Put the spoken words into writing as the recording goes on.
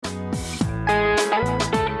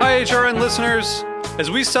HRN listeners.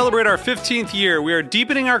 As we celebrate our 15th year, we are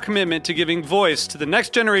deepening our commitment to giving voice to the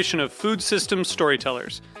next generation of food systems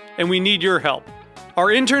storytellers, and we need your help. Our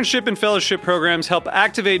internship and fellowship programs help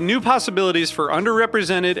activate new possibilities for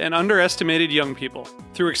underrepresented and underestimated young people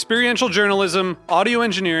through experiential journalism, audio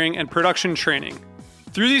engineering, and production training.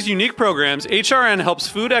 Through these unique programs, HRN helps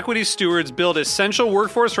food equity stewards build essential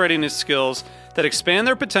workforce readiness skills that expand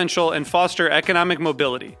their potential and foster economic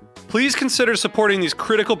mobility. Please consider supporting these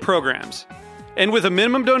critical programs. And with a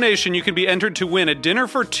minimum donation, you can be entered to win a dinner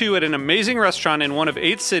for two at an amazing restaurant in one of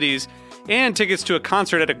 8 cities and tickets to a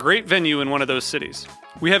concert at a great venue in one of those cities.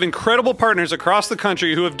 We have incredible partners across the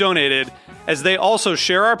country who have donated, as they also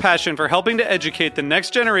share our passion for helping to educate the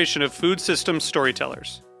next generation of food systems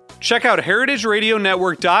storytellers. Check out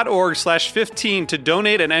heritageradionetwork.org/15 to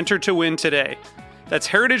donate and enter to win today. That's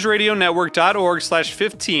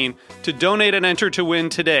heritageradionetwork.org/15 to donate and enter to win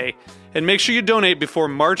today. And make sure you donate before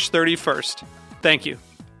March 31st. Thank you.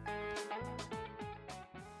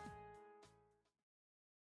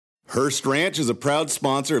 Hearst Ranch is a proud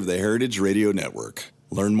sponsor of the Heritage Radio Network.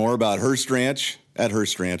 Learn more about Hearst Ranch at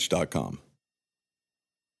HearstRanch.com.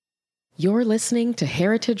 You're listening to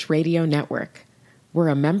Heritage Radio Network. We're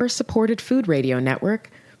a member-supported food radio network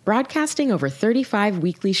broadcasting over 35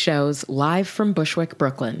 weekly shows live from Bushwick,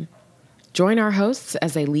 Brooklyn. Join our hosts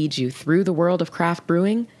as they lead you through the world of craft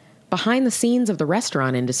brewing, behind the scenes of the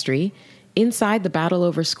restaurant industry, inside the battle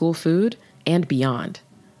over school food, and beyond.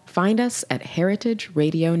 Find us at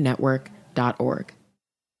heritageradionetwork.org.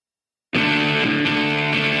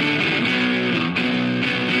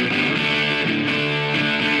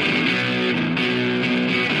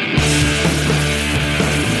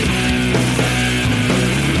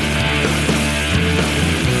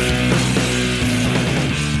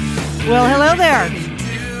 Well, hello there.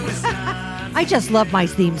 I just love my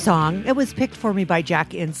theme song. It was picked for me by Jack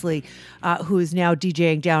Inslee, who is now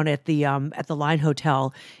DJing down at the Line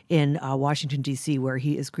Hotel in Washington, D.C., where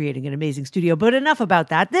he is creating an amazing studio. But enough about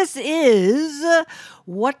that. This is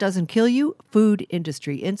What Doesn't Kill You? Food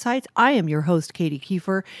Industry Insights. I am your host, Katie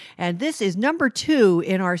Kiefer, and this is number 2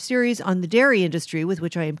 in our series on the dairy industry, with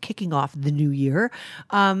which I am kicking off the new year.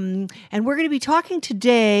 And we're going to be talking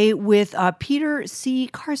today with Peter C.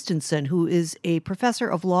 Carstensen, who is a professor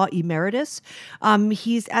of law emeritus.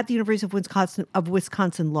 He's at the University of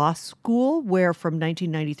Wisconsin Law School, where from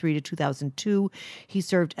 1993 to 2002, he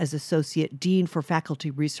served as Associate Dean for Faculty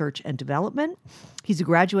Research and Development. He's a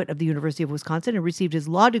graduate of the University of Wisconsin and received his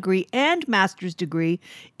law degree and master's degree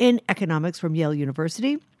in economics from Yale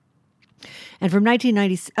University. And from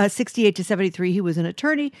 1968 to 73, he was an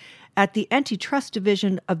attorney at the Antitrust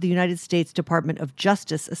Division of the United States Department of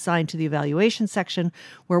Justice, assigned to the evaluation section,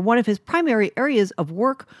 where one of his primary areas of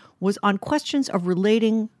work was on questions of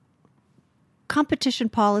relating competition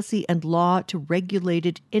policy and law to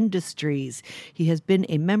regulated industries. He has been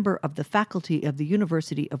a member of the faculty of the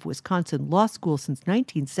University of Wisconsin Law School since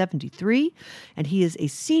 1973, and he is a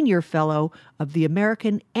senior fellow of the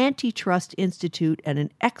American Antitrust Institute and an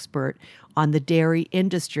expert on the dairy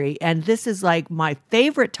industry. And this is like my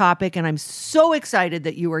favorite topic, and I'm so excited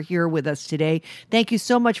that you are here with us today. Thank you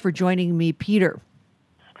so much for joining me, Peter.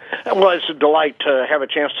 Well, it's a delight to have a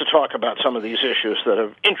chance to talk about some of these issues that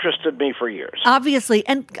have interested me for years. Obviously.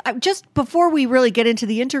 And just before we really get into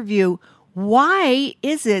the interview, why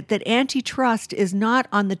is it that antitrust is not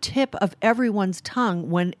on the tip of everyone's tongue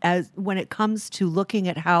when it comes to looking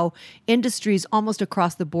at how industries almost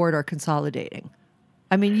across the board are consolidating?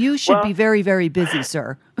 I mean, you should be very, very busy,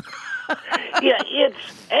 sir. Yeah, it's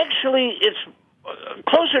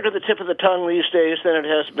closer to the tip of the tongue these days than it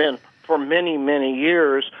has been for many, many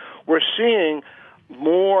years. We're seeing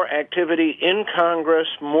more activity in Congress,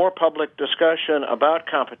 more public discussion about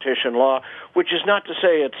competition law, which is not to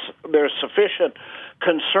say there's sufficient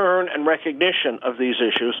concern and recognition of these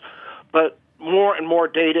issues, but more and more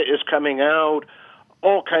data is coming out,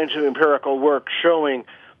 all kinds of empirical work showing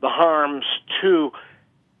the harms to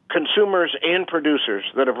consumers and producers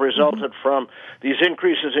that have resulted from these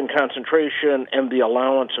increases in concentration and the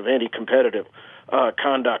allowance of anti-competitive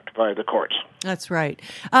conduct by the courts. That's right.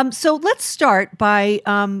 So let's start by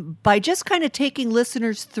just kind of taking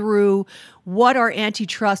listeners through what our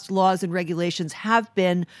antitrust laws and regulations have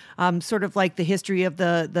been, sort of like the history of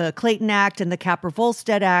the Clayton Act and the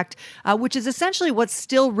Capper-Volstead Act, which is essentially what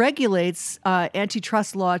still regulates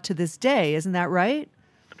antitrust law to this day. Isn't that right?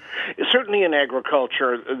 Certainly in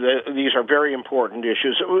agriculture, these are very important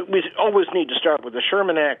issues. We always need to start with the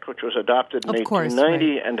Sherman Act, which was adopted in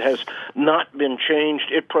 1890 and has not been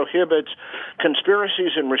changed. It prohibits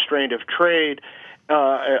conspiracies and restraint of trade,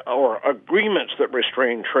 or agreements that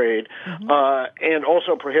restrain trade, and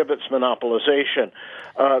also prohibits monopolization.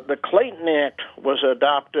 The Clayton Act was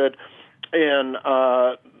adopted in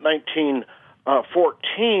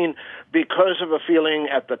 1914 because of a feeling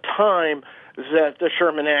at the time that the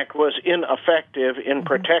Sherman Act was ineffective in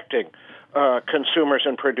protecting consumers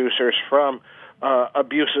and producers from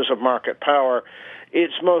abuses of market power.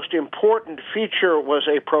 Its most important feature was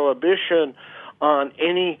a prohibition on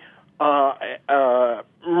any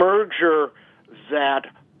merger that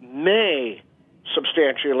may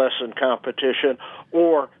substantially lessen competition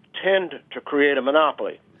or tend to create a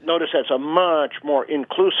monopoly. Notice that's a much more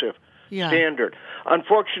inclusive standard.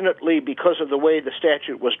 Unfortunately, because of the way the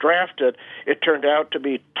statute was drafted, it turned out to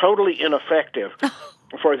be totally ineffective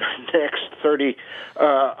for the next 30,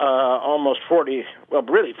 almost 40, well,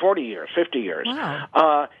 really 40 years, 50 years.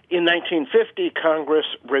 Wow. In 1950, Congress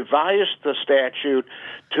revised the statute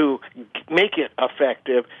to make it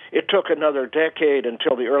effective. It took another decade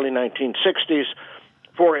until the early 1960s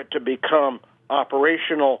for it to become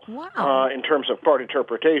operational in terms of court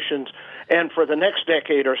interpretations. And for the next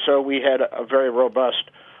decade or so, we had a very robust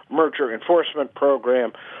merger enforcement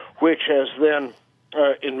program, which has then,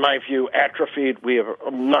 in my view, atrophied. We are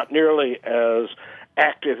not nearly as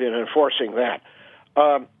active in enforcing that.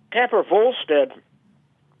 Capper-Volstead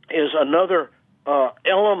is another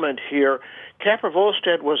element here.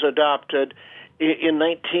 Capper-Volstead was adopted in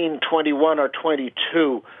 1921 or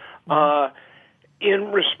 22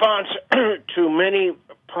 in response to many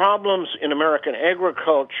problems in American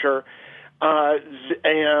agriculture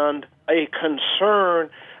and a concern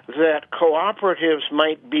that cooperatives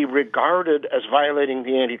might be regarded as violating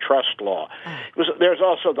the antitrust law. There's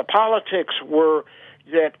also the politics were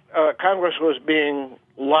that Congress was being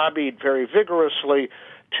lobbied very vigorously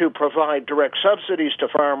to provide direct subsidies to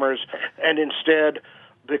farmers, and instead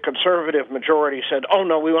the conservative majority said, oh,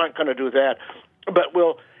 no, we aren't going to do that, but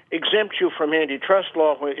we'll exempt you from antitrust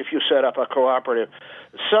law if you set up a cooperative.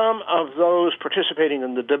 Some of those participating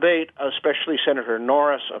in the debate, especially Senator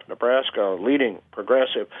Norris of Nebraska, a leading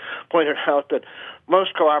progressive, pointed out that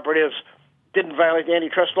most cooperatives didn't violate the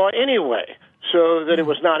antitrust law anyway, so that it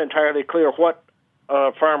was not entirely clear what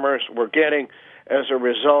farmers were getting as a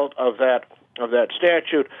result of that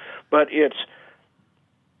statute. But its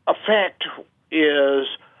effect is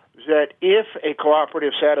that if a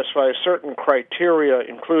cooperative satisfies certain criteria,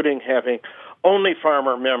 including having only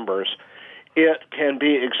farmer members, it can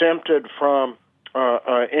be exempted from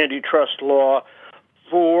antitrust law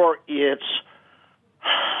for its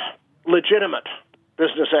legitimate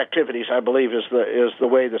business activities, I believe, is the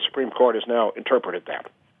way the Supreme Court has now interpreted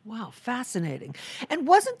that. Wow, fascinating. And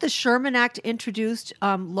wasn't the Sherman Act introduced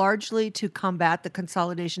largely to combat the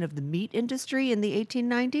consolidation of the meat industry in the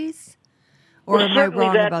 1890s? Or am I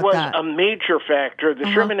wrong about that? Certainly that was a major factor. The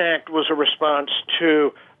Sherman Act was a response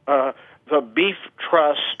to the beef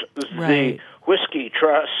trust, the whiskey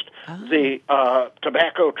trust, the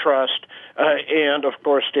tobacco trust, and, of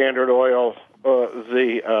course, Standard Oil,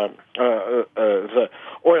 the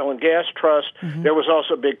oil and gas trust. There was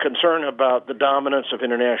also big concern about the dominance of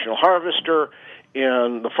International Harvester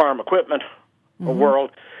in the farm equipment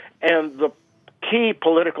world. And the key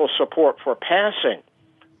political support for passing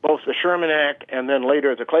both the Sherman Act and then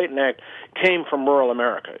later the Clayton Act came from rural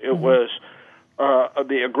America. It was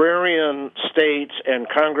the agrarian states and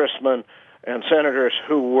congressmen and senators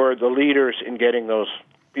who were the leaders in getting those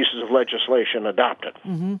pieces of legislation adopted.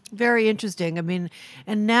 Very interesting. I mean,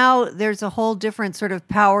 and now there's a whole different sort of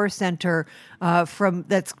power center from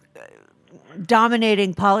that's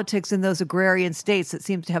dominating politics in those agrarian states that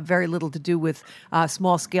seems to have very little to do with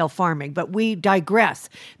small-scale farming. But we digress.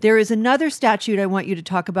 There is another statute I want you to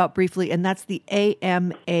talk about briefly, and that's the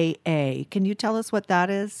AMAA. Can you tell us what that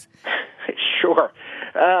is? Sure.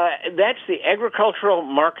 That's the Agricultural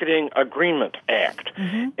Marketing Agreement Act,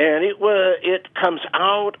 and it comes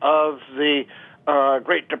out of the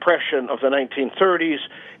Great Depression of the 1930s.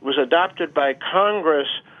 It was adopted by Congress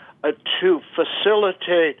to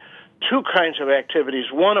facilitate two kinds of activities,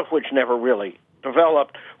 one of which never really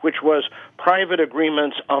developed, which was private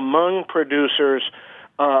agreements among producers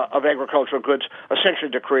of agricultural goods,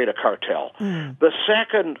 essentially to create a cartel. The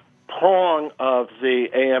second prong of the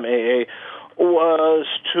AMAA was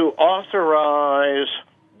to authorize,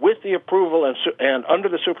 with the approval and under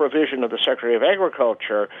the supervision of the Secretary of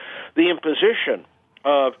Agriculture, the imposition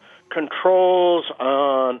of controls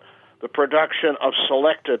on the production of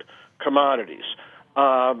selected commodities.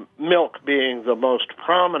 milk being the most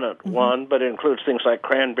prominent one, but it includes things like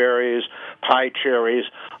cranberries, pie cherries,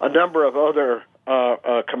 a number of other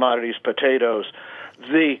commodities, potatoes.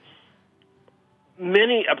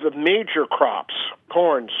 Many of the major crops,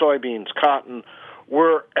 corn, soybeans, cotton,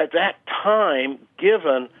 were at that time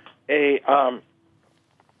given a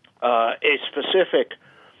specific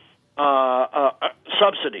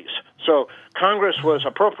subsidies. So Congress was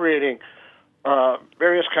appropriating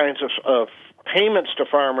various kinds of payments to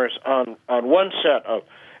farmers on one set of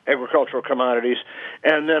agricultural commodities,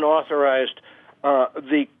 and then authorized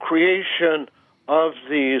the creation of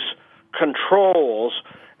these controls,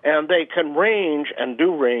 and they can range and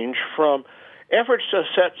do range from efforts to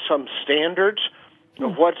set some standards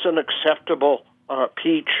of what's an acceptable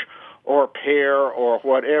peach or pear or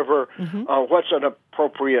whatever, what's an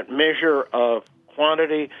appropriate measure of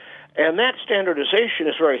quantity. And that standardization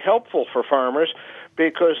is very helpful for farmers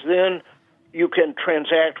because then you can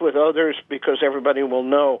transact with others because everybody will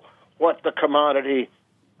know what the commodity,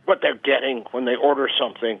 what they're getting when they order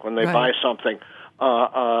something, when they buy something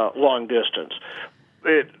long distance.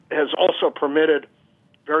 It has also permitted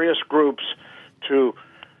various groups to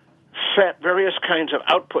set various kinds of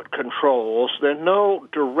output controls. There are no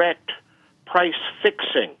direct price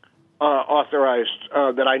fixing authorized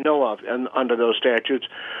that I know of under those statutes,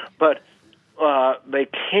 but they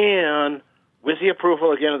can, with the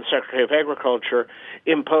approval, again, of the Secretary of Agriculture,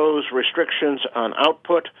 impose restrictions on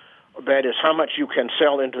output, that is, how much you can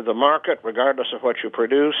sell into the market, regardless of what you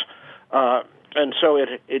produce. And so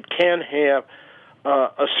it can have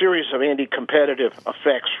a series of anti-competitive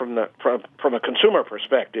effects from a consumer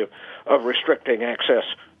perspective of restricting access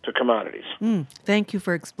to commodities. Thank you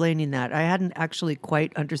for explaining that. I hadn't actually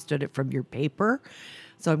quite understood it from your paper,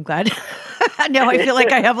 so I'm glad. Now I feel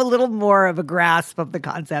like I have a little more of a grasp of the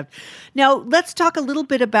concept. Now, let's talk a little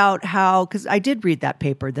bit about how, because I did read that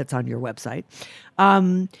paper that's on your website.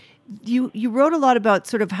 You wrote a lot about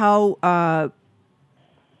sort of how,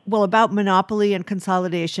 about monopoly and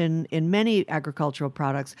consolidation in many agricultural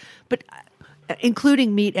products, but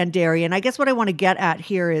including meat and dairy. And I guess what I want to get at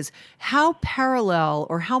here is how parallel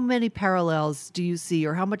or how many parallels do you see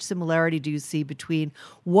or how much similarity do you see between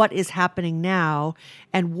what is happening now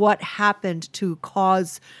and what happened to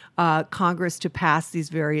cause Congress to pass these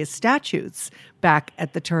various statutes back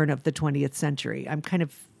at the turn of the 20th century? I'm kind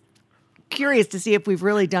of curious to see if we've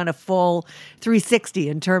really done a full 360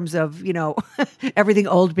 in terms of, everything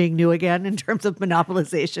old being new again, in terms of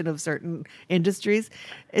monopolization of certain industries.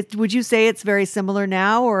 Would you say it's very similar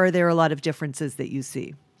now, or are there a lot of differences that you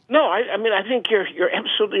see? No, I think you're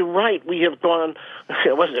absolutely right. We have gone,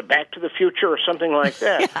 wasn't it Back to the Future or something like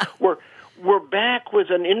that? Yeah. We're back with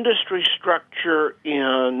an industry structure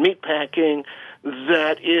in meatpacking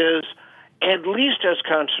that is at least as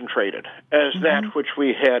concentrated as that which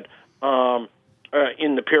we had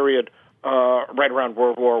in the period right around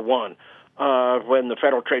World War I, when the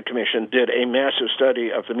Federal Trade Commission did a massive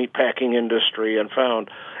study of the meatpacking industry and found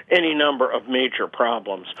any number of major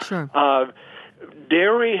problems. Sure.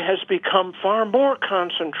 Dairy has become far more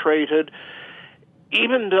concentrated,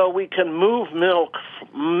 even though we can move milk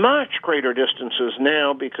much greater distances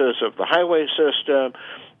now because of the highway system,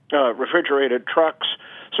 refrigerated trucks.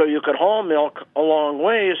 So you could haul milk a long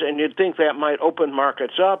ways, and you'd think that might open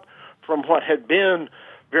markets up from what had been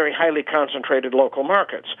very highly concentrated local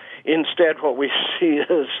markets. Instead, what we see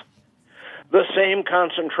is the same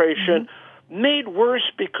concentration made worse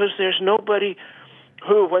because there's nobody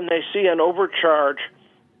who, when they see an overcharge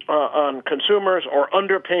on consumers or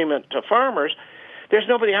underpayment to farmers, there's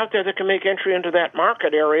nobody out there that can make entry into that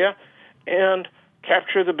market area and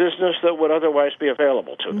capture the business that would otherwise be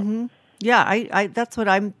available to them. Yeah, I that's what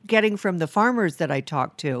I'm getting from the farmers that I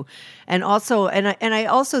talk to, and also, I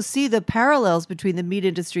also see the parallels between the meat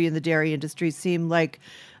industry and the dairy industry seem like,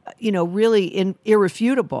 really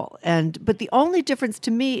irrefutable. But the only difference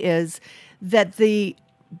to me is that the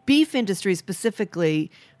beef industry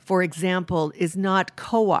specifically, for example, is not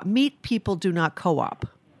co-op. Meat people do not co-op.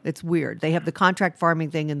 It's weird. They have the contract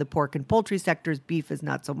farming thing in the pork and poultry sectors. Beef is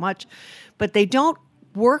not so much, but they don't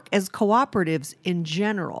work as cooperatives in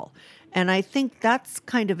general. And I think that's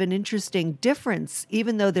kind of an interesting difference,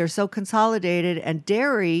 even though they're so consolidated and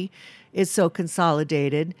dairy is so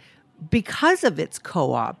consolidated because of its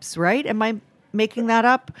co-ops, right? Am I making that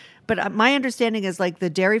up? But my understanding is like the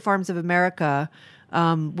Dairy Farms of America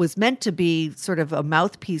was meant to be sort of a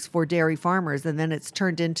mouthpiece for dairy farmers, and then it's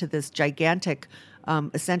turned into this gigantic,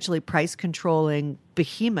 essentially price-controlling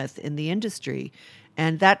behemoth in the industry.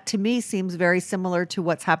 And that, to me, seems very similar to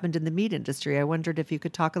what's happened in the meat industry. I wondered if you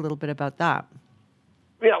could talk a little bit about that.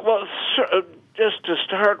 Yeah, well, just to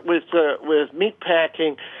start with meat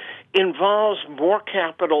packing, involves more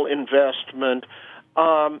capital investment.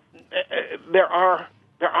 There are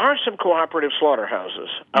some cooperative slaughterhouses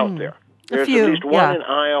out there. There's few, at least one in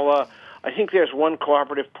Iowa. I think there's one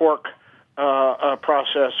cooperative pork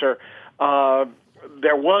processor.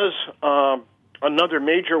 There was another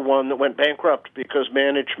major one that went bankrupt because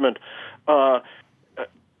management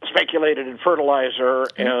speculated in fertilizer,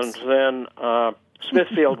 and then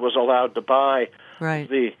Smithfield was allowed to buy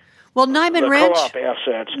the Nyman Ranch co-op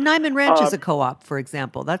assets. Nyman Ranch is a co-op, for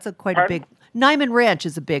example. That's a big. Nyman Ranch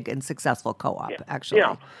is a big and successful co-op, actually.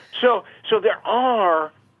 Yeah. So there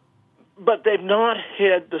are, but they've not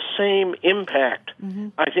had the same impact.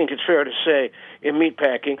 I think it's fair to say in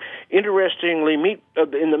meatpacking. Interestingly,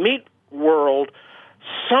 in the meat world,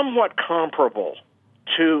 somewhat comparable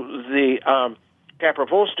to the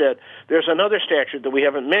Capra-Volstead, there's another statute that we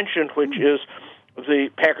haven't mentioned, which is the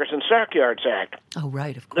Packers and Stockyards Act. Oh,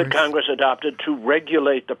 right, of course. That Congress adopted to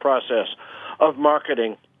regulate the process of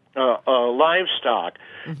marketing livestock.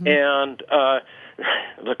 And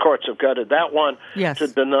the courts have gutted that one to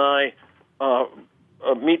deny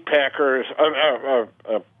meat packers,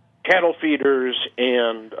 cattle feeders,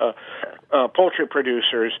 and poultry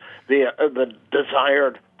producers the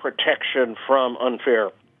desired protection from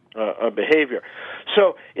unfair behavior.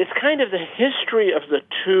 So it's kind of the history of the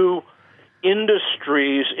two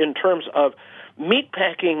industries in terms of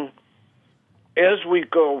meatpacking as we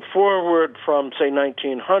go forward from, say,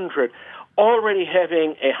 1900, already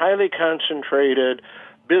having a highly concentrated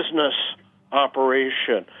business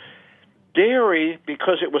operation. Dairy,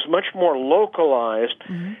 because it was much more localized,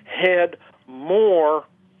 there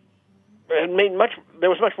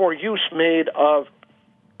was much more use made of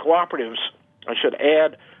cooperatives. I should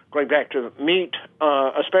add, going back to meat,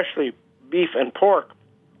 especially beef and pork,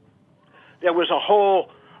 there was a whole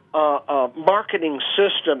marketing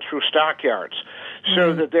system through stockyards,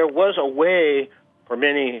 so that there was a way for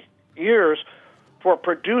many years for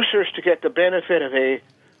producers to get the benefit of a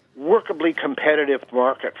workably competitive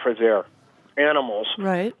market for their animals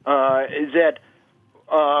that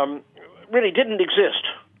really didn't exist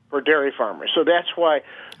for dairy farmers. So that's why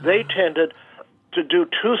they tended to do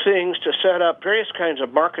two things: to set up various kinds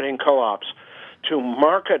of marketing co-ops to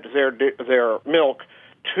market their milk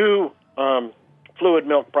to fluid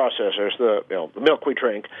milk processors, the milk we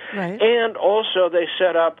drink, and also they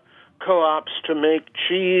set up co-ops to make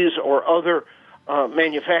cheese or other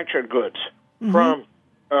manufactured goods from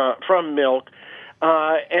milk,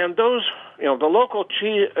 and those, the local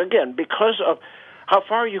cheese, again, because of how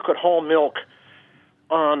far you could haul milk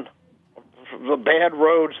on the bad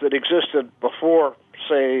roads that existed before,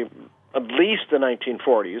 say, at least the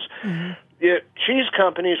 1940s. Cheese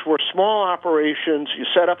companies were small operations. You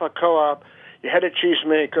set up a co-op, you had a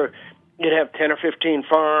cheesemaker, you'd have 10 or 15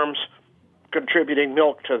 farms contributing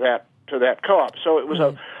milk to that co-op. So it was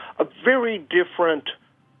a very different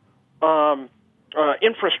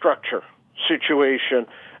infrastructure situation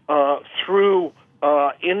through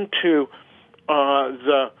into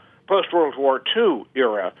the post-World War II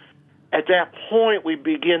era. At that point, we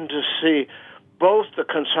begin to see both the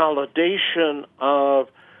consolidation of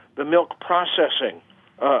the milk processing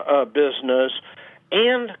business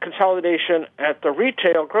and consolidation at the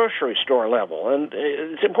retail grocery store level. And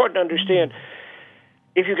it's important to understand,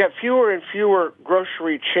 if you've got fewer and fewer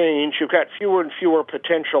grocery chains, you've got fewer and fewer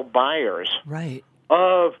potential buyers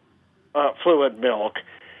of fluid milk,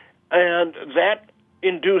 and that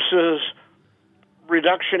induces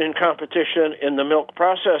reduction in competition in the milk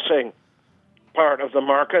processing part of the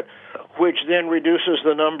market, which then reduces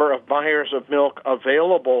the number of buyers of milk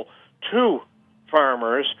available to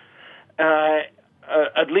farmers,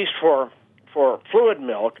 at least for fluid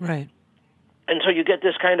milk. Right. And so you get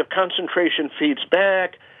this kind of concentration feeds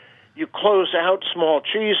back. You close out small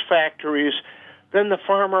cheese factories. Then the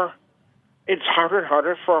farmer, it's harder and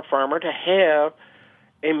harder for a farmer to have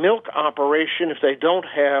a milk operation if they don't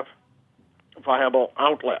have viable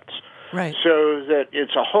outlets. Right. So that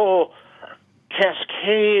it's a whole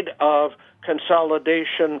cascade of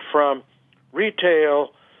consolidation from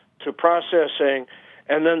retail to processing,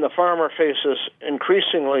 and then the farmer faces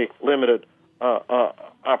increasingly limited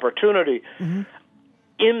opportunity.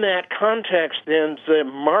 In that context, then, the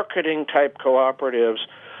marketing-type cooperatives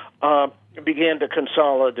began to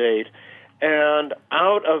consolidate, and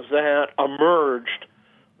out of that emerged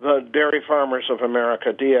the Dairy Farmers of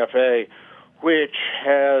America, DFA, which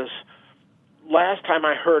has, last time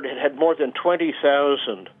I heard, it had more than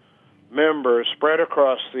 20,000 members spread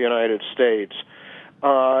across the United States.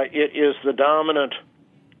 It is the dominant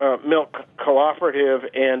milk cooperative,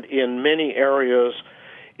 and in many areas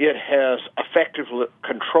it has effective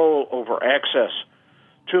control over access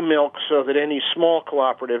to milk, so that any small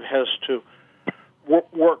cooperative has to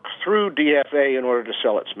work through DFA in order to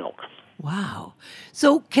sell its milk. Wow.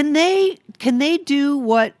 So can they do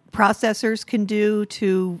what processors can do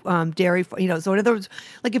to dairy? So in other words,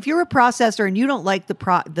 like if you're a processor and you don't like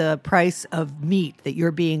the price of meat that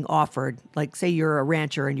you're being offered, like say you're a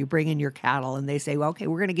rancher and you bring in your cattle and they say, well, okay,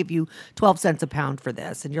 we're going to give you 12 cents a pound for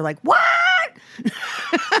this, and you're like, what?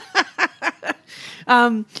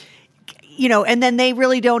 And then they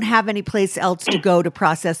really don't have any place else to go to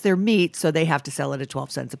process their meat, so they have to sell it at 12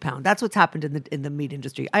 cents a pound. That's what's happened in the meat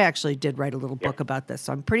industry. I actually did write a little book about this,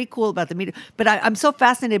 so I'm pretty cool about the meat. But I'm so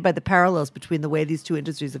fascinated by the parallels between the way these two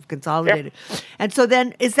industries have consolidated. Yep. And so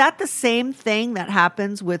then, is that the same thing that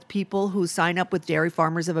happens with people who sign up with Dairy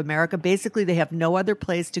Farmers of America? Basically, they have no other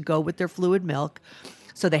place to go with their fluid milk.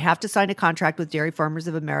 So they have to sign a contract with Dairy Farmers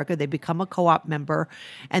of America. They become a co-op member.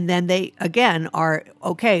 And then they, again, are,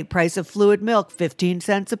 okay, price of fluid milk, 15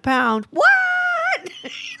 cents a pound. What?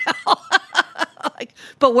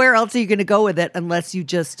 But where else are you going to go with it unless you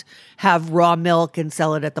just have raw milk and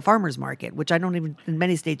sell it at the farmer's market, which in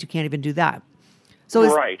many states, you can't even do that.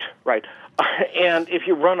 So right. And if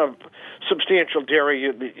you run a substantial dairy,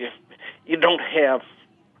 you don't have...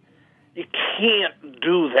 You can't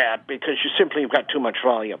do that because you simply have got too much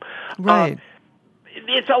volume. Right.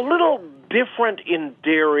 It's a little different in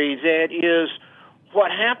dairy. That is,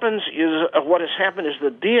 what has happened is the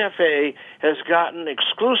DFA has gotten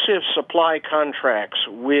exclusive supply contracts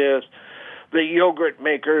with the yogurt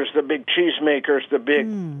makers, the big cheese makers, the big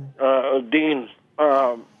Dean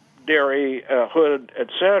Dairy, Hood,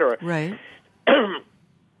 etc. Right.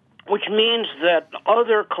 Which means that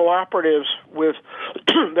other cooperatives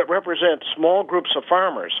that represent small groups of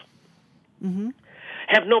farmers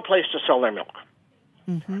have no place to sell their milk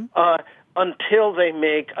until they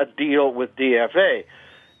make a deal with DFA.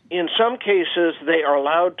 In some cases, they are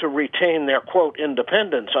allowed to retain their, quote,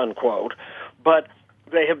 independence, unquote, but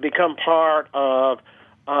they have become part of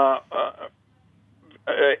a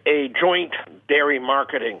joint dairy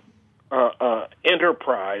marketing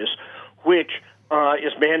enterprise, which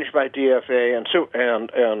is managed by DFA and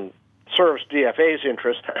serves DFA's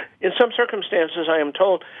interest. In some circumstances, I am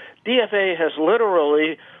told, DFA has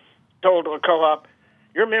literally told a co-op,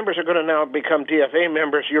 your members are going to now become DFA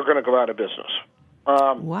members, you're going to go out of business.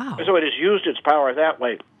 Wow. So it has used its power that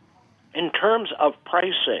way. In terms of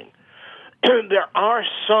pricing, there are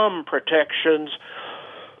some protections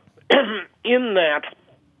in that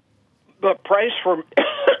the price for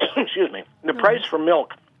price for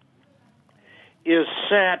milk is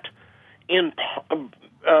set in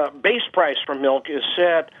base price for milk is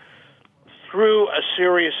set through a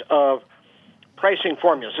series of pricing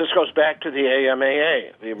formulas. This goes back to the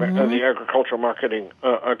AMAA, the Agricultural Marketing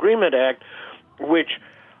Agreement Act, which,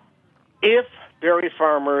 if dairy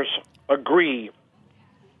farmers agree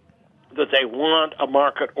that they want a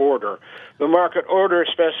market order, the market order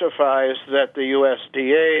specifies that the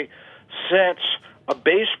USDA sets a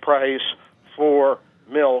base price for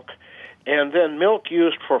milk, and then milk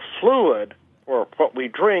used for fluid, or what we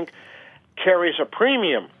drink, carries a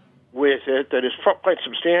premium with it that is quite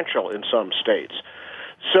substantial in some states.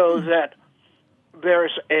 So that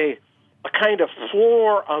there's a kind of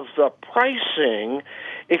floor of the pricing,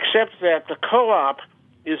 except that the co-op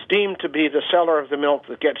is deemed to be the seller of the milk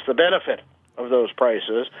that gets the benefit of those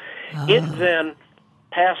prices. It then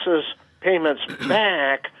passes payments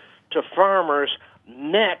back to farmers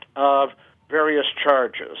net of various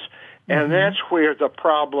charges. And that's where the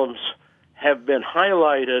problems have been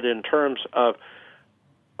highlighted in terms of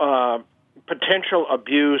potential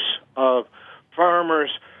abuse of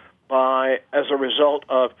farmers as a result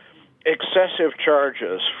of excessive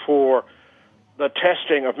charges for the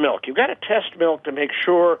testing of milk. You've got to test milk to make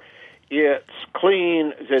sure it's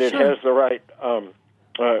clean, that it has the right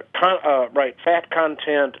right fat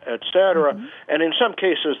content, etc. And in some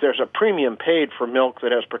cases, there's a premium paid for milk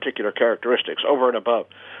that has particular characteristics over and above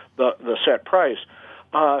the set price.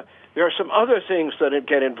 There are some other things that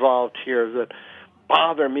get involved here that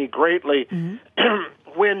bother me greatly.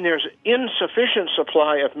 When there's insufficient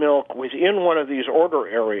supply of milk within one of these order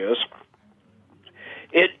areas,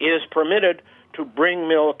 it is permitted to bring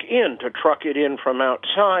milk in, to truck it in from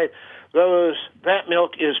outside. That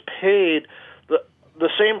milk is paid the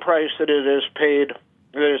same price that is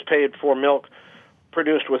paid for milk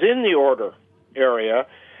produced within the order area.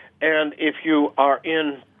 And if you are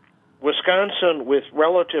in Wisconsin with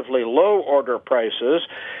relatively low order prices,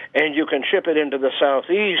 and you can ship it into the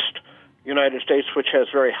southeast United States, which has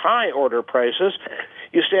very high order prices,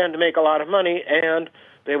 you stand to make a lot of money, and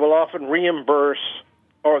they will often reimburse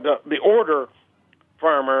or the order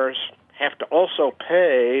farmers have to also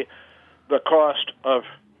pay the cost of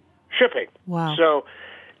shipping. Wow. So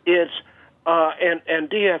it's and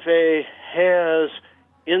DFA has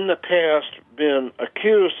in the past been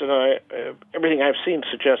accused, and everything I've seen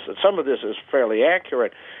suggests that some of this is fairly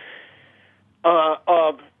accurate,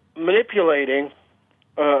 of manipulating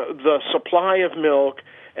the supply of milk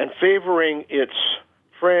and favoring its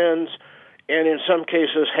friends, and in some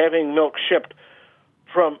cases having milk shipped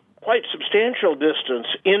from quite substantial distance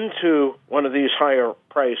into one of these higher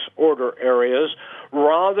price order areas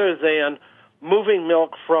rather than moving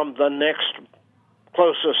milk from the next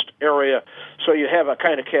closest area. So you have a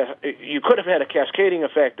kind of you could have had a cascading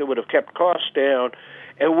effect that would have kept costs down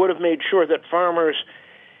and would have made sure that farmers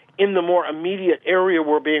in the more immediate area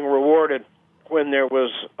were being rewarded when there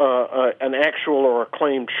was an actual or a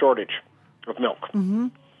claimed shortage of milk. Mm-hmm.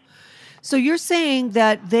 So you're saying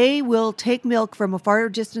that they will take milk from a far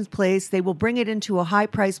distance place, they will bring it into a high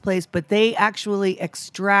price place, but they actually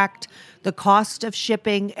extract the cost of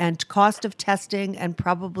shipping and cost of testing and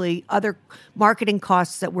probably other marketing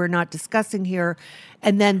costs that we're not discussing here.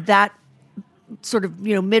 And then that sort of,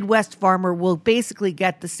 Midwest farmer will basically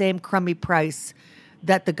get the same crummy price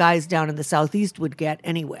that the guys down in the Southeast would get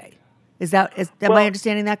anyway. Am I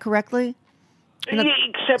understanding that correctly?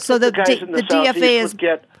 Except so that the guys in the Southeast DFA would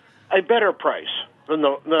get a better price than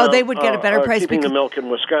they would get a better price keeping because the milk in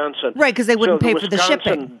Wisconsin. Right, because they wouldn't pay for the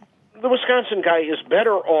shipping. The Wisconsin guy is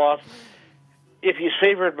better off if he's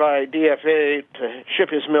favored by DFA to ship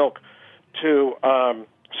his milk to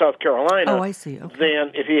South Carolina. Oh, I see. Okay.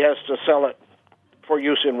 Than if he has to sell it for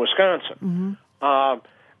use in Wisconsin. Mm-hmm.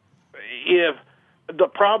 If the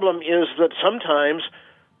problem is that sometimes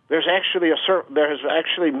there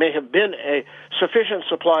may have been a sufficient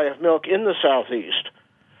supply of milk in the Southeast.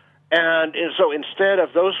 And so instead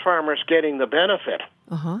of those farmers getting the benefit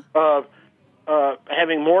of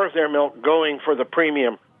having more of their milk going for the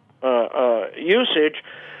premium usage,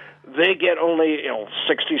 they get only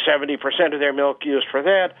 60-70% of their milk used for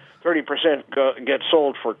that. 30% gets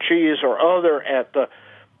sold for cheese or other at the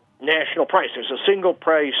national price. There's a single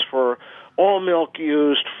price for all milk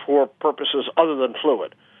used for purposes other than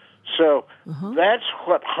fluid. So that's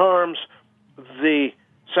what harms the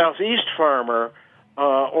Southeast farmer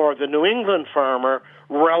or the New England farmer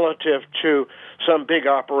relative to some big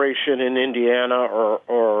operation in Indiana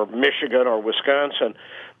or Michigan or Wisconsin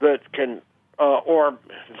that can, or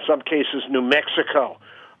in some cases New Mexico,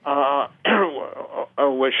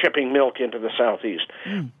 was shipping milk into the Southeast.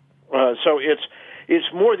 So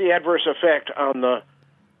it's more the adverse effect on the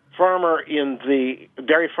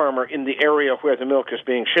dairy farmer in the area where the milk is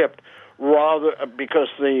being shipped, rather because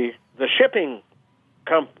the shipping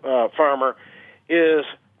farmer is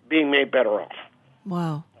being made better off.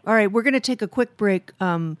 Wow. All right, we're going to take a quick break.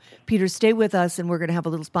 Peter, stay with us, and we're going to have a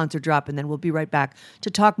little sponsor drop, and then we'll be right back to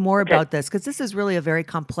talk more about this, because this is really a very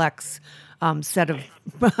complex set of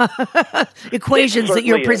equations that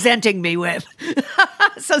you're presenting me with.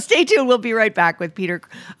 So stay tuned. We'll be right back with Peter.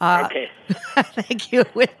 Okay. Thank you,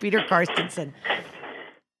 with Peter Karstensen.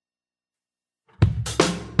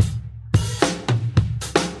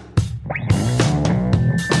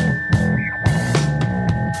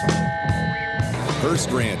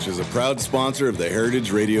 Hearst Ranch is a proud sponsor of the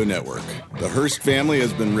Heritage Radio Network. The Hearst family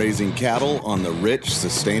has been raising cattle on the rich,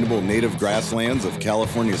 sustainable native grasslands of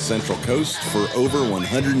California's Central Coast for over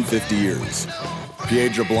 150 years.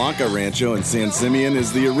 Piedra Blanca Rancho in San Simeon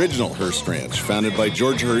is the original Hearst Ranch, founded by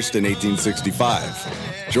George Hearst in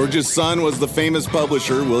 1865. George's son was the famous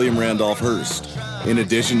publisher William Randolph Hearst. In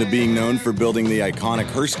addition to being known for building the iconic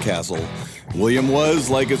Hearst Castle, William was,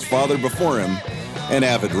 like his father before him, an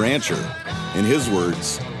avid rancher. In his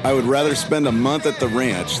words, "I would rather spend a month at the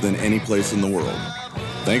ranch than any place in the world."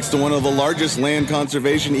 Thanks to one of the largest land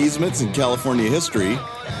conservation easements in California history,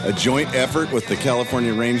 a joint effort with the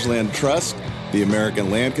California Rangeland Trust, the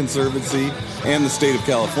American Land Conservancy, and the state of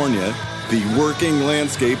California, the working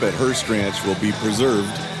landscape at Hearst Ranch will be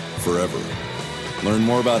preserved forever. Learn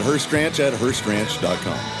more about Hearst Ranch at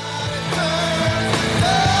HearstRanch.com.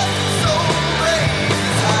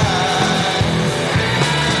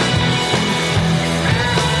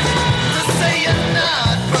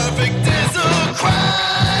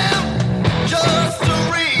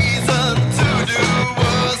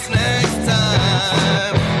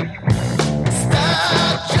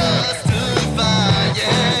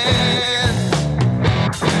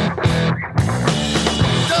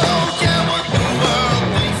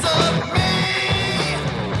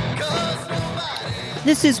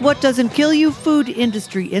 This is What Doesn't Kill You, Food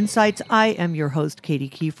Industry Insights. I am your host, Katie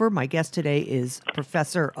Kiefer. My guest today is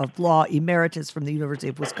Professor of Law Emeritus from the University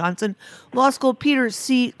of Wisconsin Law School, Peter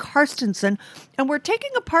C. Carstensen. And we're taking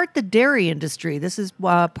apart the dairy industry. This is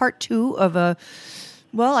part two of I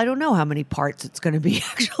don't know how many parts it's going to be,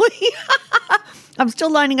 actually. I'm still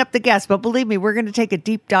lining up the guests, but believe me, we're going to take a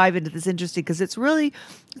deep dive into this industry because it's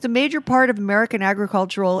a major part of American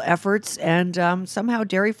agricultural efforts, and somehow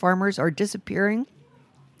dairy farmers are disappearing.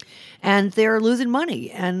 And they're losing money,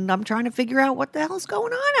 and I'm trying to figure out what the hell's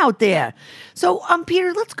going on out there. So,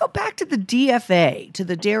 Peter, let's go back to the DFA, to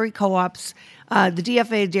the dairy co-ops, the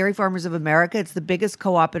DFA, Dairy Farmers of America. It's the biggest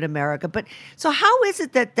co-op in America. But so how is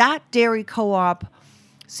it that dairy co-op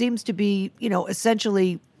seems to be,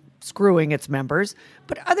 essentially screwing its members,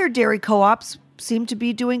 but other dairy co-ops seem to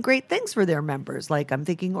be doing great things for their members? Like I'm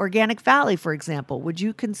thinking Organic Valley, for example. Would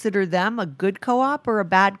you consider them a good co-op or a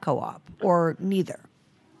bad co-op, or neither?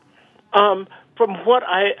 From what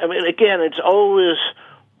I mean, again, it's always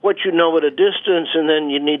what you know at a distance, and then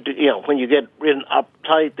you need to, when you get in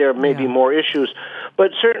uptight, there may be more issues.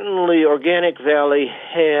 But certainly Organic Valley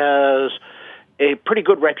has a pretty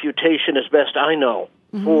good reputation, as best I know,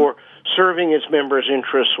 for serving its members'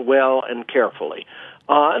 interests well and carefully.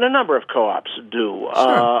 And a number of co-ops do.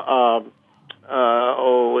 Sure.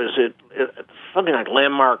 Is it something like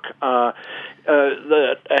Landmark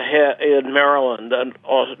in Maryland that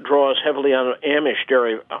draws heavily on Amish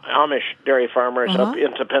dairy farmers up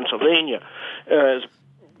into Pennsylvania? Is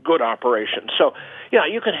good operation. So, yeah,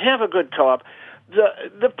 you can have a good co-op.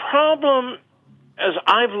 The problem, as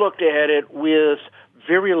I've looked at it with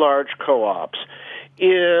very large co-ops,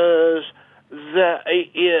 is the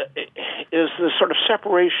sort of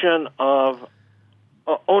separation of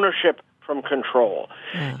ownership from control.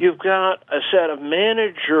 Yeah. You've got a set of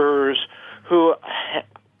managers who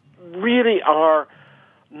really are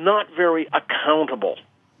not very accountable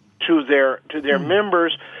to their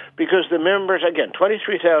members, because the members, again,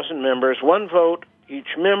 23,000 members, one vote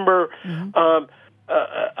each member,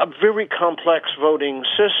 a very complex voting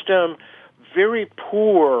system, very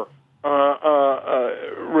poor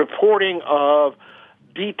reporting of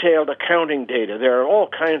detailed accounting data. There are all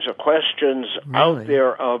kinds of questions out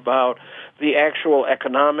there about the actual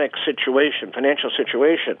economic situation, financial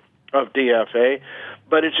situation of DFA,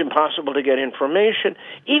 but it's impossible to get information.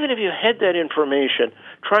 Even if you had that information,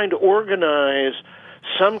 trying to organize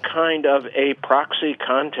some kind of a proxy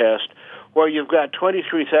contest where you've got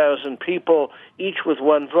 23,000 people, each with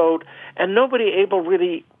one vote, and nobody able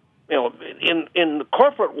really, in the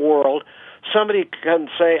corporate world, somebody can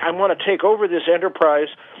say, I want to take over this enterprise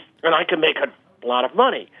and I can make a lot of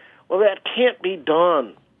money. Well, that can't be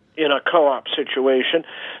done in a co-op situation,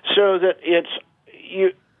 so that it's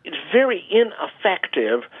very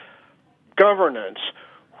ineffective governance,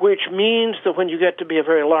 which means that when you get to be a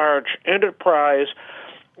very large enterprise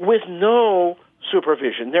with no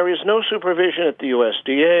supervision, there is no supervision at the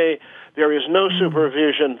USDA, there is no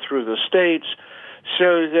supervision through the states,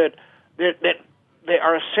 so that they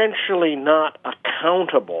are essentially not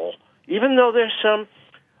accountable, even though there's some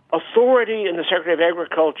authority in the Secretary of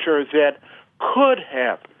Agriculture that could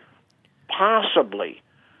have possibly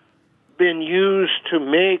been used to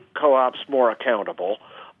make co-ops more accountable.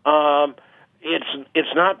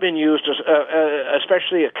 It's not been used as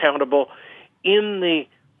especially accountable in the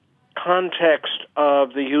context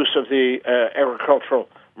of the use of the Agricultural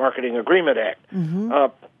Marketing Agreement Act.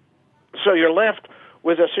 So you're left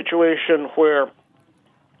with a situation where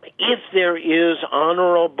if there is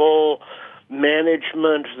honorable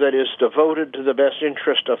management that is devoted to the best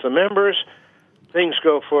interest of the members, things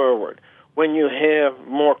go forward. When you have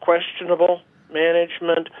more questionable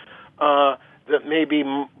management that may be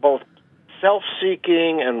both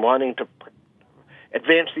self-seeking and wanting to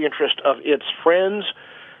advance the interest of its friends,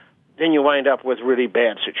 then you wind up with really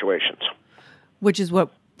bad situations. Which is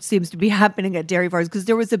what seems to be happening at dairy farms, because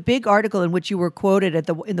there was a big article in which you were quoted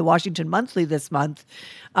in the Washington Monthly this month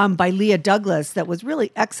by Leah Douglas that was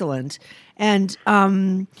really excellent. And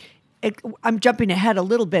I'm jumping ahead a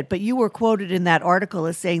little bit, but you were quoted in that article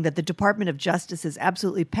as saying that the Department of Justice is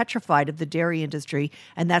absolutely petrified of the dairy industry,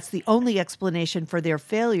 and that's the only explanation for their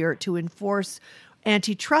failure to enforce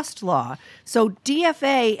antitrust law. So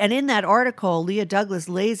DFA, and in that article, Leah Douglas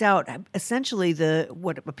lays out essentially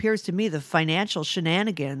what appears to me the financial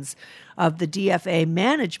shenanigans of the DFA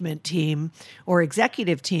management team or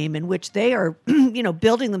executive team, in which they are,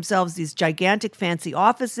 building themselves these gigantic fancy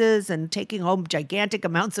offices and taking home gigantic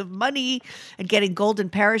amounts of money and getting golden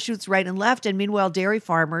parachutes right and left. And meanwhile, dairy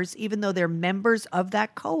farmers, even though they're members of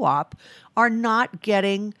that co-op, are not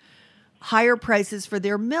getting higher prices for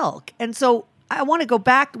their milk. And so I want to go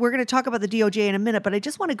back. We're going to talk about the DOJ in a minute, but I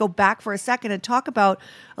just want to go back for a second and talk about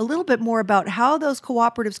a little bit more about how those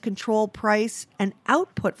cooperatives control price and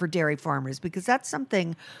output for dairy farmers, because that's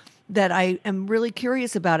something that I am really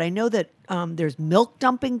curious about. I know that there's milk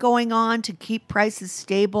dumping going on to keep prices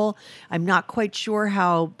stable. I'm not quite sure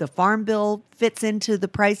how the Farm Bill fits into the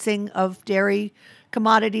pricing of dairy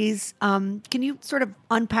commodities. Can you sort of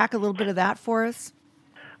unpack a little bit of that for us?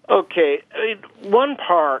 Okay. One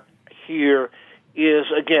part here is,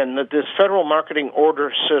 again, that this federal marketing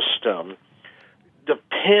order system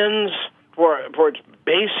depends for its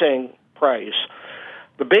basing price.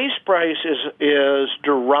 The base price is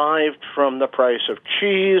derived from the price of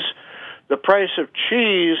cheese. The price of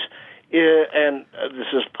cheese, and this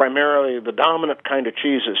is primarily the dominant kind of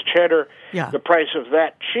cheese is cheddar. Yeah. The price of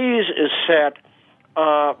that cheese is set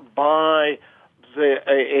by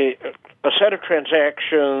a set of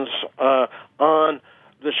transactions on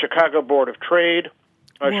the Chicago Board of Trade,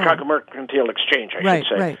 Chicago Mercantile Exchange, I should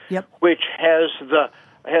say, right, yep. which has a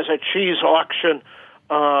cheese auction.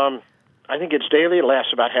 I think it's daily. It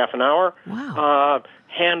lasts about half an hour. Wow.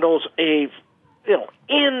 Handles a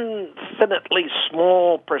infinitely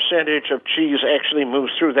small percentage of cheese actually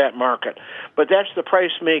moves through that market, but that's the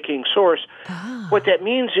price-making source. Ah. What that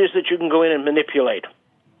means is that you can go in and manipulate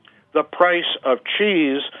the price of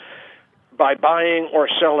cheese by buying or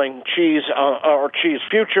selling cheese or cheese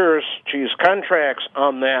futures, cheese contracts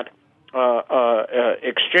on that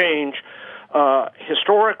exchange.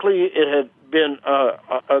 Historically, it had been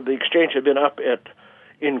the exchange had been up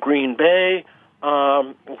in Green Bay,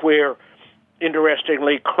 where,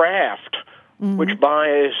 interestingly, Kraft, which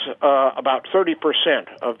buys about 30%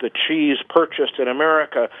 of the cheese purchased in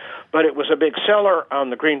America, but it was a big seller on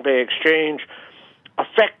the Green Bay exchange,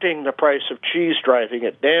 affecting the price of cheese, driving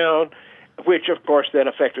it down, which, of course, then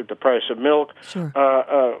affected the price of milk. Sure.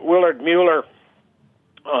 Willard Mueller,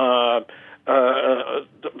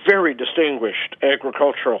 very distinguished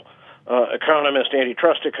agricultural economist,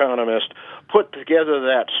 antitrust economist, put together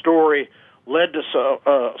that story, led to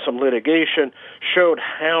some litigation, showed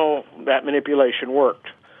how that manipulation worked.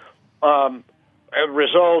 As a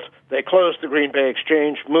result, they closed the Green Bay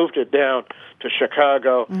Exchange, moved it down to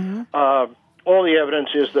Chicago. All the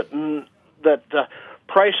evidence is that the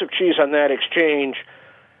price of cheese on that exchange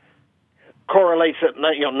correlates at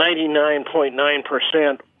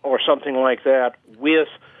 99.9% or something like that with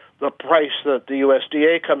the price that the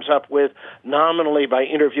USDA comes up with nominally by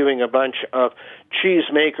interviewing a bunch of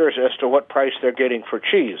cheese makers as to what price they're getting for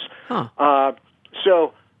cheese.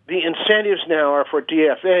 So the incentives now are for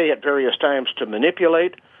DFA at various times to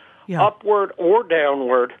manipulate upward or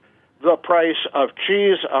downward the price of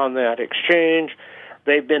cheese on that exchange.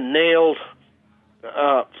 They've been nailed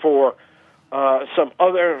for some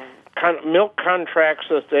other kind of milk contracts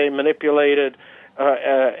that they manipulated.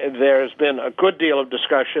 There's been a good deal of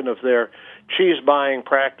discussion of their cheese buying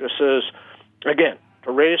practices, again,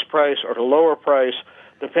 to raise price or to lower price,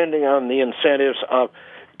 depending on the incentives of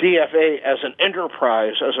DFA as an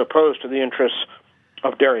enterprise as opposed to the interests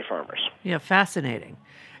of dairy farmers. Yeah, fascinating.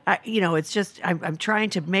 It's just I'm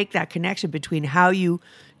trying to make that connection between how you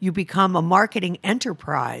become a marketing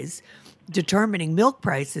enterprise determining milk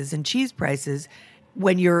prices and cheese prices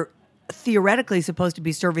when you're theoretically supposed to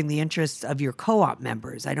be serving the interests of your co-op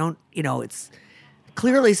members. It's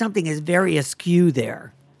clearly something is very askew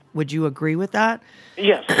there. Would you agree with that?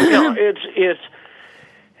 Yes.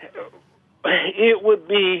 It would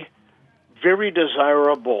be very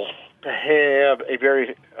desirable to have a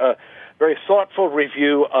very thoughtful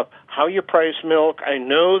review of how you price milk. I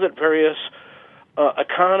know that various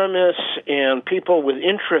economists and people with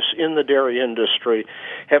interest in the dairy industry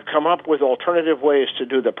have come up with alternative ways to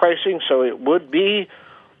do the pricing so it would be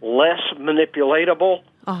less manipulatable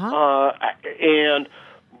and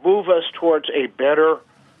move us towards a better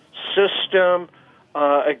system.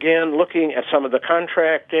 Again, looking at some of the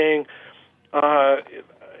contracting,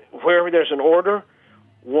 wherever there's an order,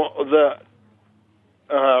 the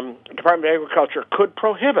Department of Agriculture could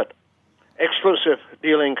prohibit exclusive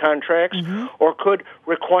dealing contracts or could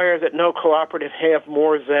require that no cooperative have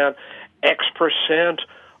more than X percent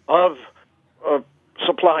of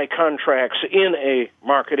supply contracts in a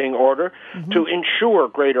marketing order to ensure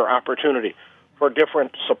greater opportunity for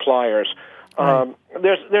different suppliers. Right.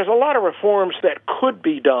 There's a lot of reforms that could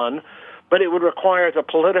be done, but it would require the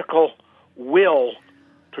political will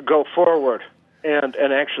to go forward and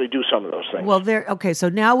actually do some of those things. Well, okay, so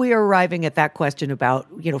now we are arriving at that question about,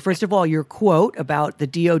 first of all, your quote about the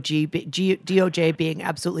DOJ being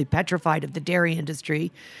absolutely petrified of the dairy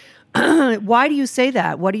industry. Why do you say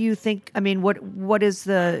that? What do you think? I mean, why do you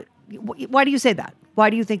say that? Why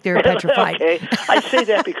do you think they're petrified? Okay, I say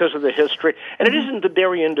that because of the history, and it isn't the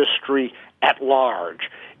dairy industry at large.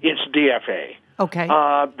 It's DFA. Okay.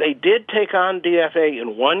 They did take on DFA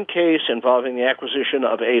in one case involving the acquisition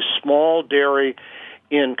of a small dairy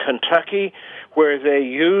in Kentucky, where they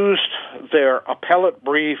used their appellate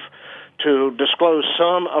brief to disclose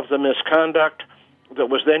some of the misconduct that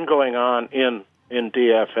was then going on in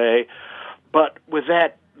DFA. But with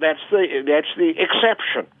that, that's the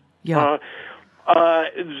exception. Yeah.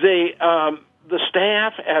 The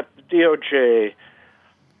staff at DOJ,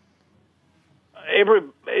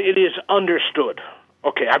 it is understood.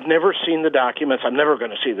 Okay, I've never seen the documents. I'm never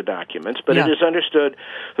going to see the documents, but it is understood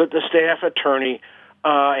that the staff attorney,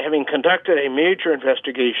 having conducted a major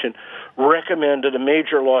investigation, recommended a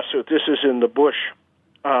major lawsuit. This is in the Bush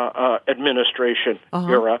administration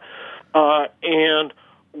era, and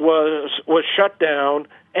was shut down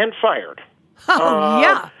and fired.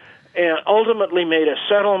 And ultimately made a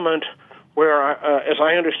settlement where, as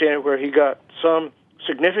I understand it, where he got some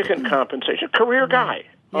significant compensation. Career guy.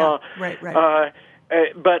 Right.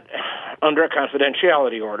 But under a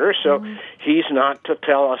confidentiality order, so he's not to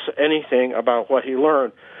tell us anything about what he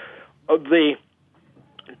learned. The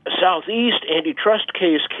Southeast antitrust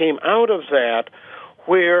case came out of that,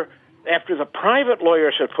 where after the private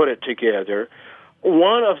lawyers had put it together,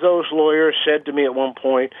 one of those lawyers said to me at one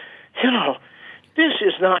point, this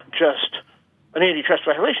is not just an antitrust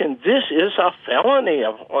violation. This is a felony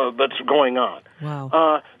that's going on.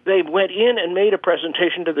 Wow. They went in and made a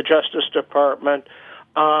presentation to the Justice Department,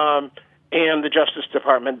 and the Justice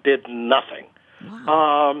Department did nothing.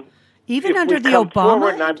 Wow. Even under the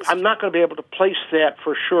Obama? I'm not going to be able to place that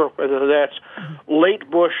for sure, whether that's late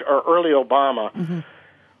Bush or early Obama. Mm-hmm.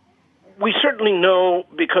 We certainly know,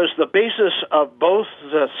 because the basis of both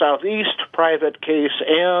the Southeast private case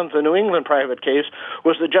and the New England private case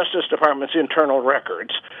was the Justice Department's internal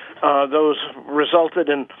records. Those resulted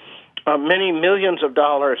in many millions of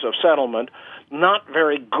dollars of settlement, not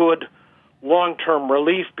very good long-term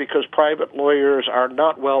relief, because private lawyers are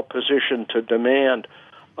not well positioned to demand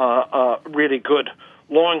really good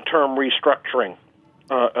long-term restructuring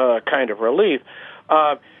kind of relief.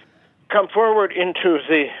 Come forward into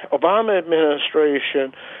the Obama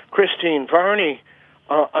administration, Christine Varney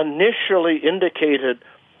initially indicated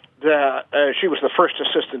that she was the first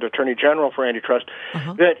Assistant Attorney General for Antitrust,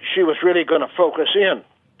 that she was really going to focus in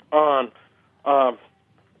on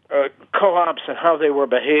co-ops and how they were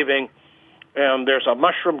behaving. And there's a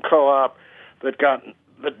mushroom co-op that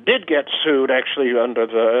did get sued, actually,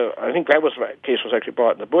 under I think that case was actually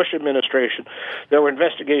brought in the Bush administration. There were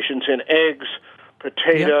investigations in eggs,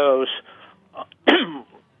 potatoes,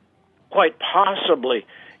 quite possibly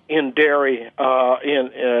in dairy,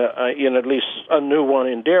 in at least a new one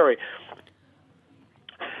in dairy.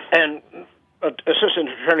 And Assistant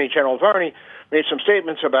Attorney General Varney made some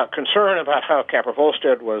statements about concern about how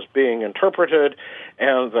Capra-Volstead was being interpreted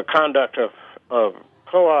and the conduct of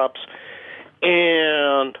co-ops,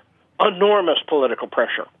 and enormous political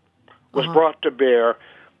pressure was brought to bear.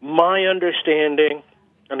 My understanding,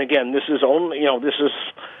 and again, this is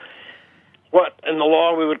what in the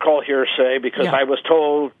law we would call hearsay, because I was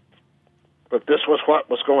told that this was what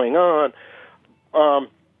was going on.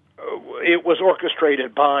 It was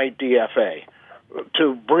orchestrated by DFA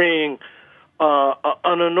to bring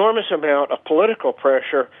an enormous amount of political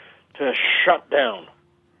pressure to shut down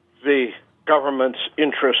the government's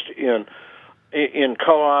interest in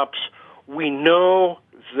co-ops. We know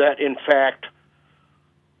that, in fact,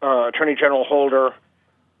 Attorney General Holder,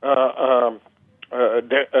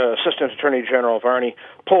 Assistant Attorney General Varney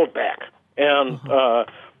pulled back and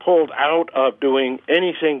pulled out of doing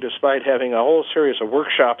anything, despite having a whole series of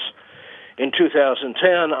workshops in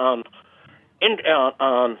 2010 on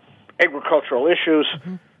agricultural issues.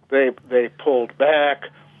 They pulled back,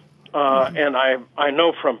 and I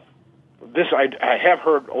know from this, I have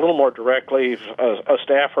heard a little more directly a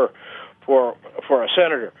staffer for a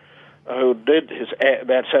senator who did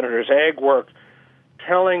that senator's ag work,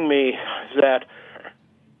 telling me that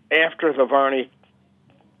after the Varney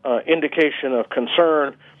indication of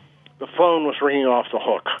concern, the phone was ringing off the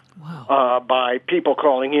hook by people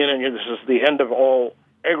calling in, and this is the end of all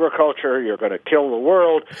agriculture. You're going to kill the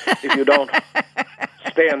world if you don't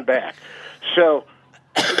stand back. So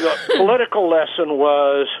the political lesson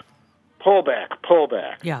was pull back.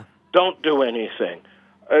 Yeah. Don't do anything.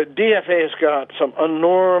 DFA has got some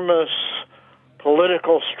enormous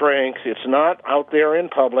political strength. It's not out there in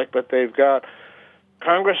public, but they've got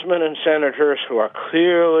congressmen and senators who are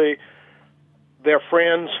clearly their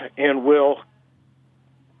friends and will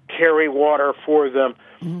carry water for them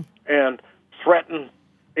and threaten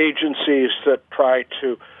agencies that try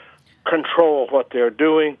to control what they're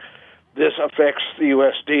doing. This affects the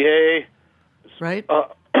USDA, Right.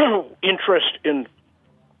 Interest in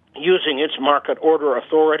using its market order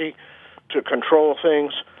authority to control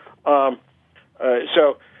things. So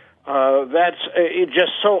that's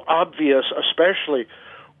just so obvious, especially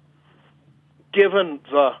given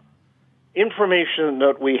the information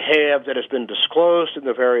that we have that has been disclosed in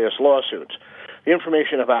the various lawsuits, the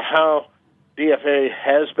information about how DFA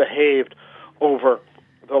has behaved over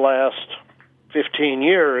the last 15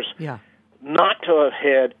 years, not to have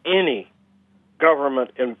had any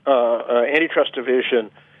government antitrust division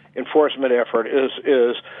enforcement effort is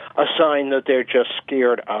a sign that they're just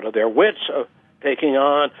scared out of their wits of taking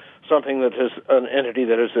on something that is an entity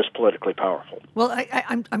that is this politically powerful. Well,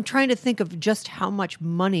 I'm trying to think of just how much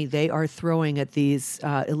money they are throwing at these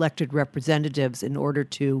elected representatives in order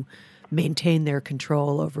to maintain their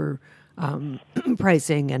control over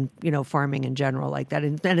pricing and farming in general like that.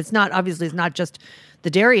 And it's not just the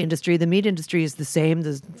dairy industry. The meat industry is the same.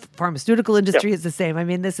 The pharmaceutical industry is the same. I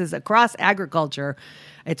mean, this is across agriculture.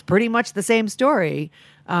 It's pretty much the same story.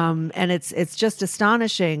 And it's just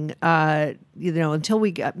astonishing, until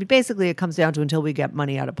we get, basically it comes down to until we get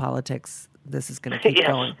money out of politics, this is going to keep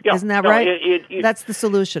going. Yeah. Isn't that right? That's the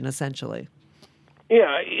solution, essentially.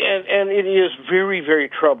 Yeah, and it is very, very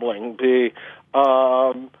troubling.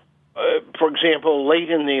 For example, late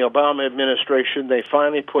in the Obama administration, they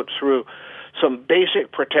finally put through some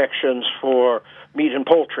basic protections for meat and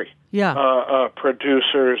poultry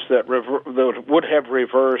producers that would have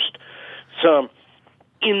reversed some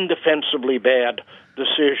indefensibly bad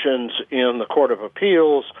decisions in the Court of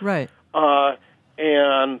Appeals. Right.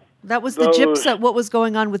 And that was the GIPSA. What was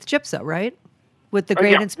going on with GIPSA, right? With the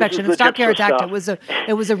Grain Inspection and Stockyards Act, it was a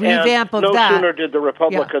revamp of that. No sooner did the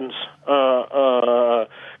Republicans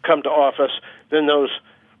come to office than those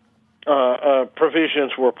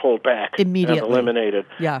provisions were pulled back immediately and eliminated.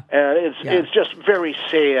 Yeah, and it's just very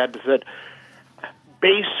sad that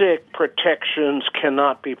basic protections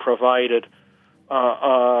cannot be provided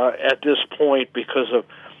at this point because of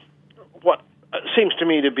what seems to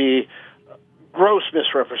me to be gross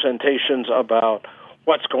misrepresentations about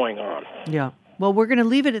what's going on. Yeah. Well, we're going to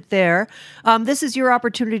leave it there. This is your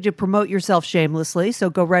opportunity to promote yourself shamelessly, so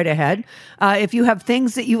go right ahead. If you have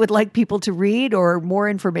things that you would like people to read or more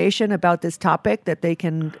information about this topic that they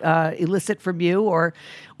can elicit from you or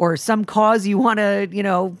some cause you want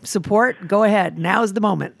to, support, go ahead. Now's the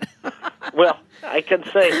moment. Well, I can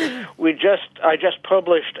say I just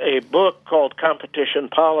published a book called Competition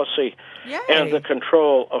Policy and the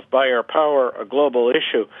Control of Buyer Power, a global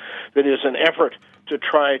issue that is an effort to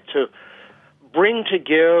try to bring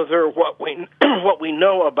together what we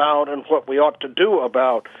know about and what we ought to do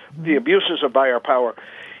about the abuses of buyer power.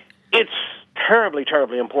 It's terribly,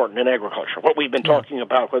 terribly important in agriculture. What we've been talking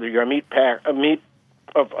about, whether you're a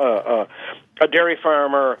dairy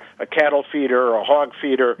farmer, a cattle feeder, a hog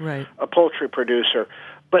feeder, a poultry producer,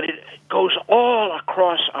 but it goes all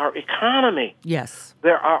across our economy. Yes,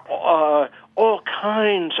 there are all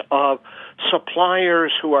kinds of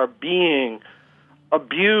suppliers who are being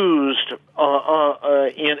abused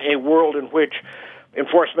in a world in which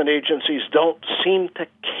enforcement agencies don't seem to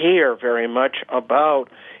care very much about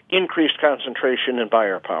increased concentration in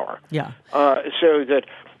buyer power. Yeah. So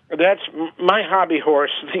that's my hobby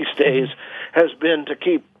horse these days has been to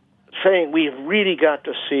keep saying we've really got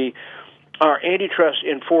to see our antitrust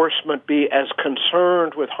enforcement be as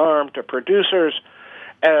concerned with harm to producers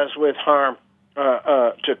as with harm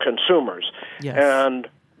to consumers. Yes. And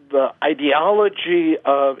the ideology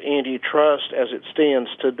of antitrust as it stands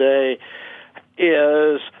today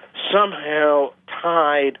is somehow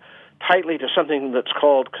tied tightly to something that's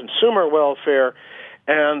called consumer welfare,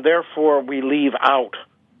 and therefore we leave out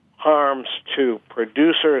harms to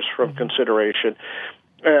producers from consideration.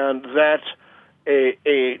 And that's a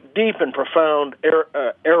deep and profound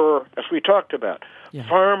error, as we talked about. Yeah.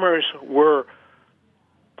 Farmers were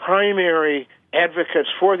primary advocates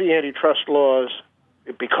for the antitrust laws.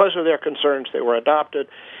 Because of their concerns, they were adopted.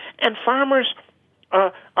 And farmers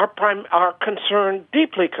are concerned,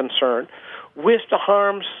 deeply concerned, with the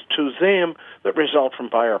harms to them that result from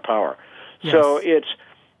buyer power. Yes. So it's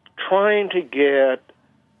trying to get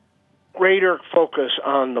greater focus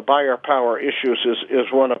on the buyer power issues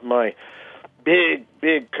is one of my big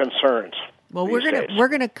concerns. Well, we're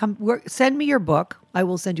gonna send me your book. I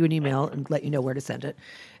will send you an email and let you know where to send it,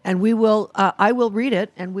 and we will. I will read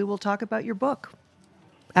it, and we will talk about your book.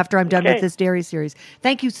 after I'm done Okay. with this dairy series.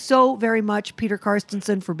 Thank you so very much, Peter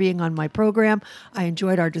Karstensen, for being on my program. I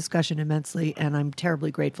enjoyed our discussion immensely, and I'm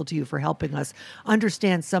terribly grateful to you for helping us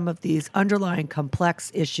understand some of these underlying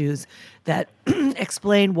complex issues that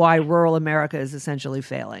explain why rural America is essentially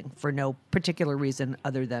failing for no particular reason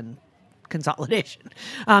other than consolidation.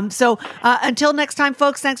 So until next time,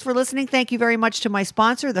 folks, thanks for listening. Thank you very much to my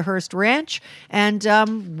sponsor, the Hearst Ranch, and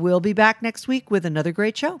we'll be back next week with another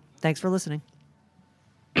great show. Thanks for listening.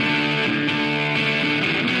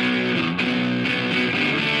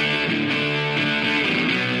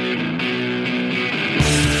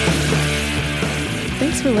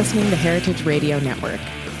 Thanks for listening to Heritage Radio Network,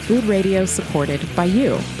 food radio supported by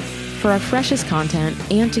you. For our freshest content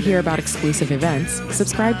and to hear about exclusive events,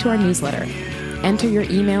 subscribe to our newsletter. Enter your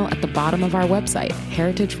email at the bottom of our website,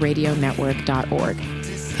 heritageradionetwork.org.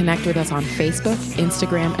 Connect with us on Facebook,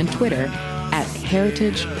 Instagram, and Twitter at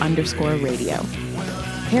heritage_radio.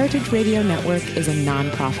 Heritage Radio Network is a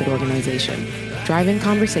nonprofit organization driving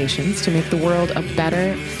conversations to make the world a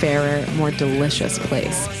better, fairer, more delicious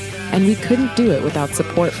place. And we couldn't do it without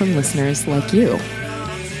support from listeners like you.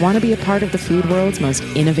 Want to be a part of the food world's most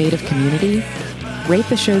innovative community? Rate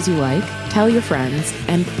the shows you like, tell your friends,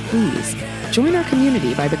 and please join our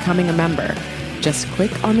community by becoming a member. Just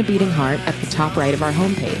click on the beating heart at the top right of our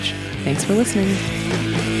homepage. Thanks for listening.